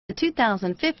The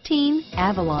 2015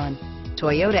 Avalon.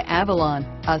 Toyota Avalon,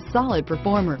 a solid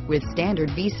performer with standard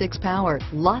V6 power,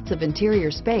 lots of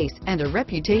interior space, and a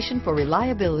reputation for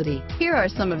reliability. Here are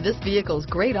some of this vehicle's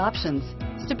great options: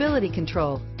 stability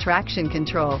control, traction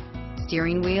control,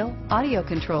 steering wheel audio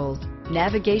controls,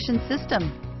 navigation system,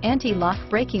 anti-lock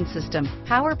braking system,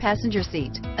 power passenger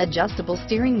seat, adjustable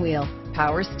steering wheel,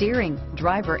 power steering,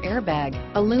 driver airbag,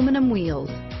 aluminum wheels,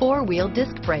 four-wheel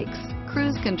disc brakes,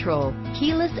 cruise control,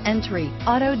 keyless entry,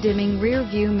 auto-dimming rear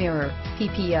view mirror,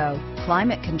 PPO,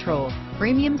 climate control,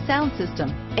 premium sound system,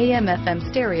 AM/FM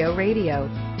stereo radio,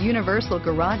 universal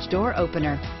garage door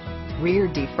opener, rear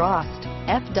defrost,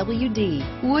 FWD.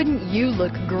 Wouldn't you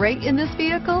look great in this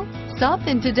vehicle? Stop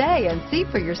in today and see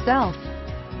for yourself.